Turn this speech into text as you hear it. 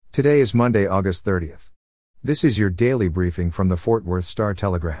Today is Monday, August 30th. This is your daily briefing from the Fort Worth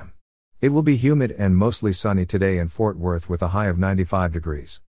Star-Telegram. It will be humid and mostly sunny today in Fort Worth with a high of 95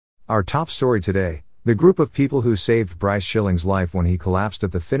 degrees. Our top story today: the group of people who saved Bryce Schilling's life when he collapsed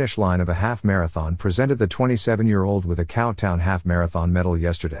at the finish line of a half marathon presented the 27-year-old with a Cowtown Half Marathon medal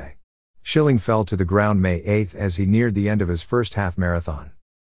yesterday. Schilling fell to the ground May 8 as he neared the end of his first half marathon.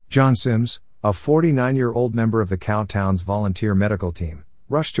 John Sims, a 49-year-old member of the Cowtown's volunteer medical team,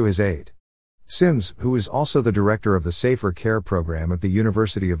 rushed to his aid. Sims, who is also the director of the Safer Care program at the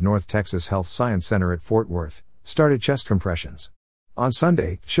University of North Texas Health Science Center at Fort Worth, started chest compressions. On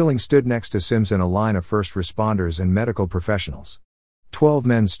Sunday, Schilling stood next to Sims in a line of first responders and medical professionals. 12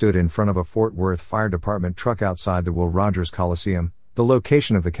 men stood in front of a Fort Worth Fire Department truck outside the Will Rogers Coliseum, the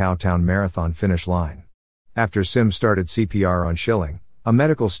location of the Cowtown Marathon finish line. After Sims started CPR on Schilling, a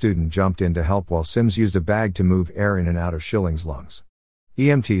medical student jumped in to help while Sims used a bag to move air in and out of Schilling's lungs.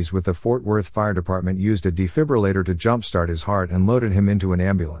 EMTs with the Fort Worth Fire Department used a defibrillator to jumpstart his heart and loaded him into an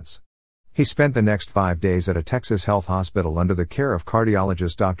ambulance. He spent the next 5 days at a Texas Health hospital under the care of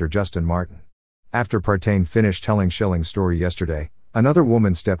cardiologist Dr. Justin Martin. After Partain finished telling Schilling's story yesterday, another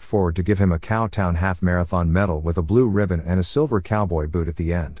woman stepped forward to give him a Cowtown Half Marathon medal with a blue ribbon and a silver cowboy boot at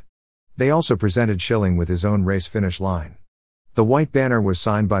the end. They also presented Schilling with his own race finish line. The white banner was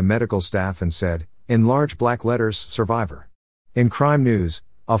signed by medical staff and said, in large black letters, "Survivor." In crime news,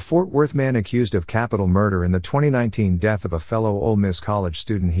 a Fort Worth man accused of capital murder in the 2019 death of a fellow Ole Miss College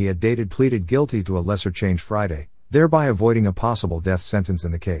student he had dated pleaded guilty to a lesser charge Friday, thereby avoiding a possible death sentence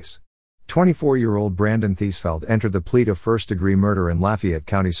in the case. 24-year-old Brandon Thiesfeld entered the plea of first-degree murder in Lafayette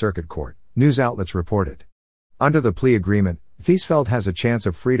County Circuit Court, news outlets reported. Under the plea agreement, Thiesfeld has a chance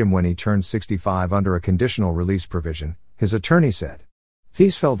of freedom when he turns 65 under a conditional release provision, his attorney said.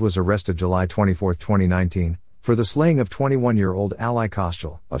 Thiesfeld was arrested July 24, 2019, for the slaying of 21-year-old Ally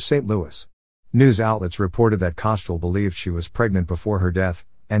Kostrel, of St. Louis. News outlets reported that Kostrel believed she was pregnant before her death,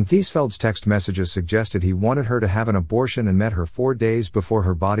 and Thiesfeld's text messages suggested he wanted her to have an abortion and met her 4 days before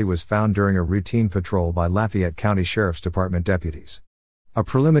her body was found during a routine patrol by Lafayette County Sheriff's Department deputies. A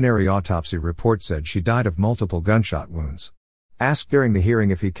preliminary autopsy report said she died of multiple gunshot wounds. Asked during the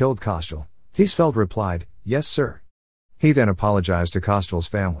hearing if he killed Kostrel, Thiesfeld replied, "Yes, sir." He then apologized to Kostrel's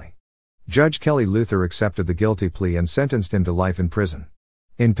family. Judge Kelly Luther accepted the guilty plea and sentenced him to life in prison.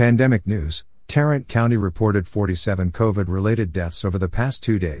 In pandemic news, Tarrant County reported 47 COVID-related deaths over the past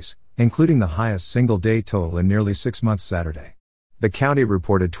 2 days, including the highest single-day total in nearly 6 months Saturday. The county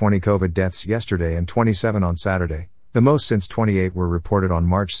reported 20 COVID deaths yesterday and 27 on Saturday, the most since 28 were reported on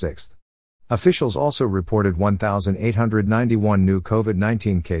March 6. Officials also reported 1,891 new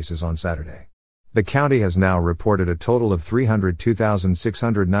COVID-19 cases on Saturday. The county has now reported a total of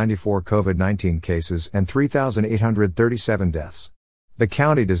 302,694 COVID-19 cases and 3,837 deaths. The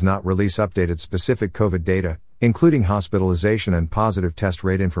county does not release updated specific COVID data, including hospitalization and positive test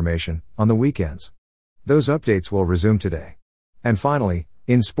rate information, on the weekends. Those updates will resume today. And finally,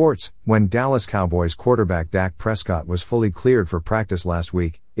 in sports, when Dallas Cowboys quarterback Dak Prescott was fully cleared for practice last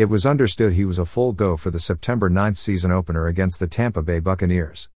week, it was understood he was a full go for the September 9 season opener against the Tampa Bay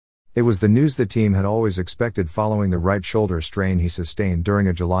Buccaneers. It was the news the team had always expected following the right shoulder strain he sustained during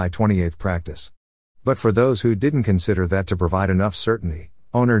a July 28 practice. But for those who didn't consider that to provide enough certainty,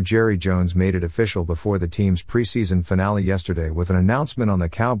 owner Jerry Jones made it official before the team's preseason finale yesterday with an announcement on the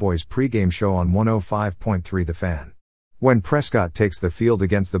Cowboys pregame show on 105.3 The Fan. When Prescott takes the field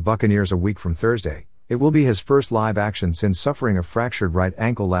against the Buccaneers a week from Thursday, it will be his first live action since suffering a fractured right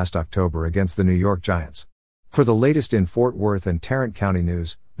ankle last October against the New York Giants. For the latest in Fort Worth and Tarrant County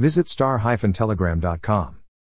news, visit star-telegram.com.